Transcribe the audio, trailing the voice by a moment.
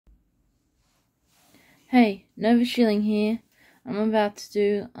Hey, Nova Shilling here. I'm about to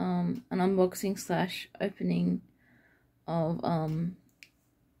do an unboxing slash opening of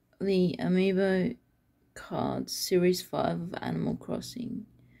the Amiibo cards Series 5 of Animal Crossing.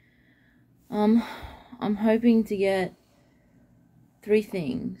 I'm hoping to get 3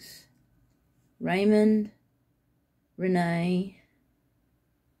 things: Raymond, Renee,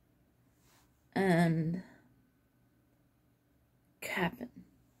 and Cap'n.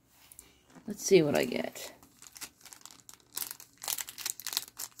 Let's see what I get.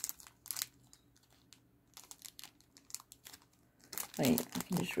 Wait, I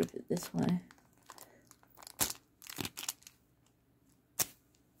can just rip it this way.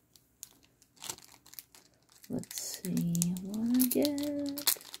 Let's see what I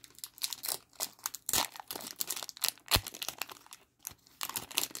get.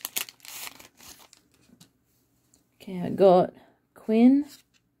 Okay, I got Quinn.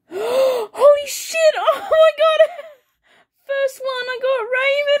 Holy shit! Oh my god! First one, I got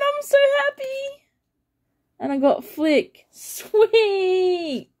Raymond. I'm so happy. And I got Flick.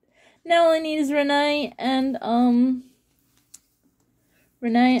 Sweet. Now all I need is Renee and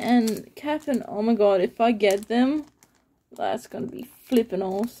Cap'n. Oh my god! If I get them, that's gonna be flippin'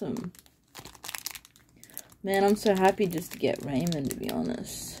 awesome. Man, I'm so happy just to get Raymond, to be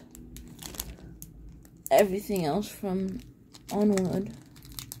honest. Everything else from onward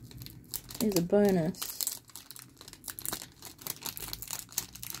is a bonus.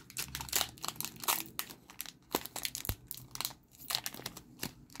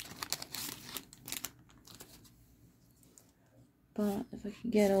 But if I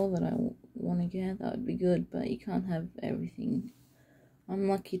could get all that I want to get, that would be good. But you can't have everything. I'm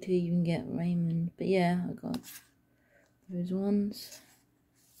lucky to even get Raymond. But yeah, I got those ones.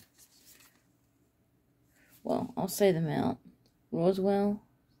 Well, I'll say them out. Roswell.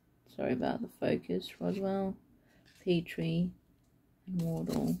 Sorry about the focus. Roswell, Petrie, and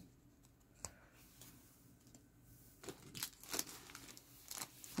Wardle.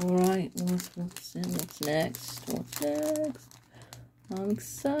 Alright, what's next? What's next? I'm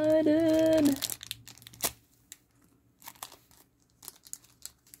excited.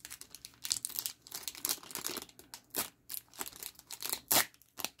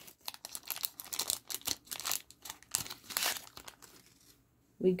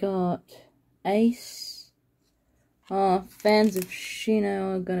 We got Ace. Fans of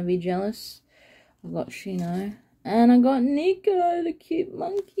Shino are gonna be jealous. I got Shino. And I got Nico, the cute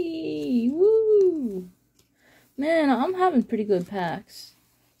monkey. Woo! Man, I'm having pretty good packs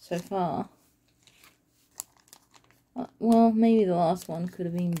so far. Well, maybe the last one could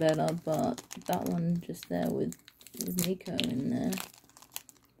have been better, but that one just there with Nico in there.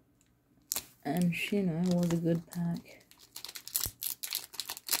 And Shino was a good pack.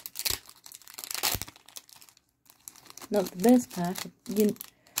 Not the best pack.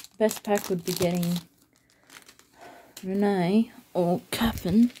 Best pack would be getting Renee or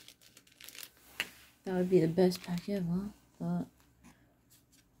Cap'n. That would be the best pack ever. But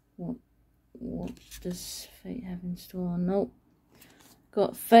what does fate have in store? Nope.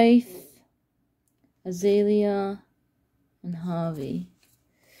 Got Faith, Azalea, and Harvey.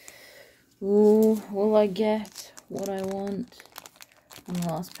 Ooh, will I get what I want on the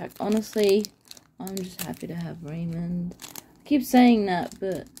last pack? Honestly, I'm just happy to have Raymond. I keep saying that,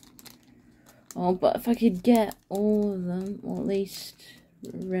 but but if I could get all of them, or at least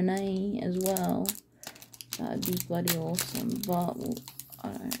Renee as well, that'd be bloody awesome. But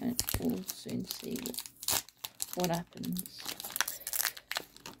we'll soon see what happens.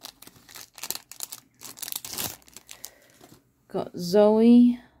 Got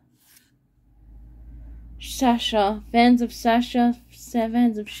Zoe, Sasha. Fans of Sasha,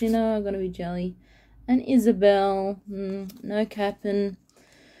 fans of Shino are gonna be jelly. And Isabel. No Cap'n,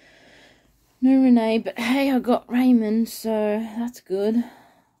 no Renee, but hey, I got Raymond, so that's good.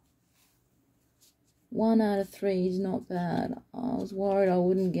 1 out of 3 is not bad. I was worried I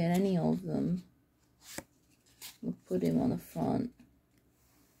wouldn't get any of them. We'll put him on the front.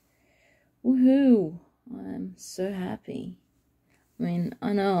 Woohoo! I'm so happy. I mean,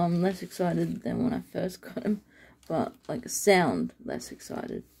 I know I'm less excited than when I first got him, but like sound less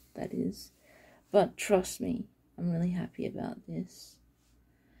excited, that is. But trust me, I'm really happy about this.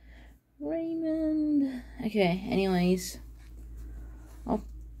 Raymond. Okay, anyways,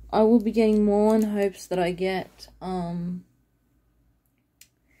 I will be getting more in hopes that I get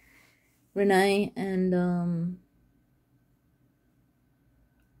Renee and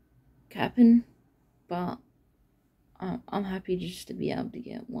Cap'n, but I'm happy just to be able to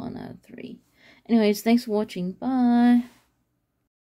get 1 out of 3. Anyways, thanks for watching. Bye.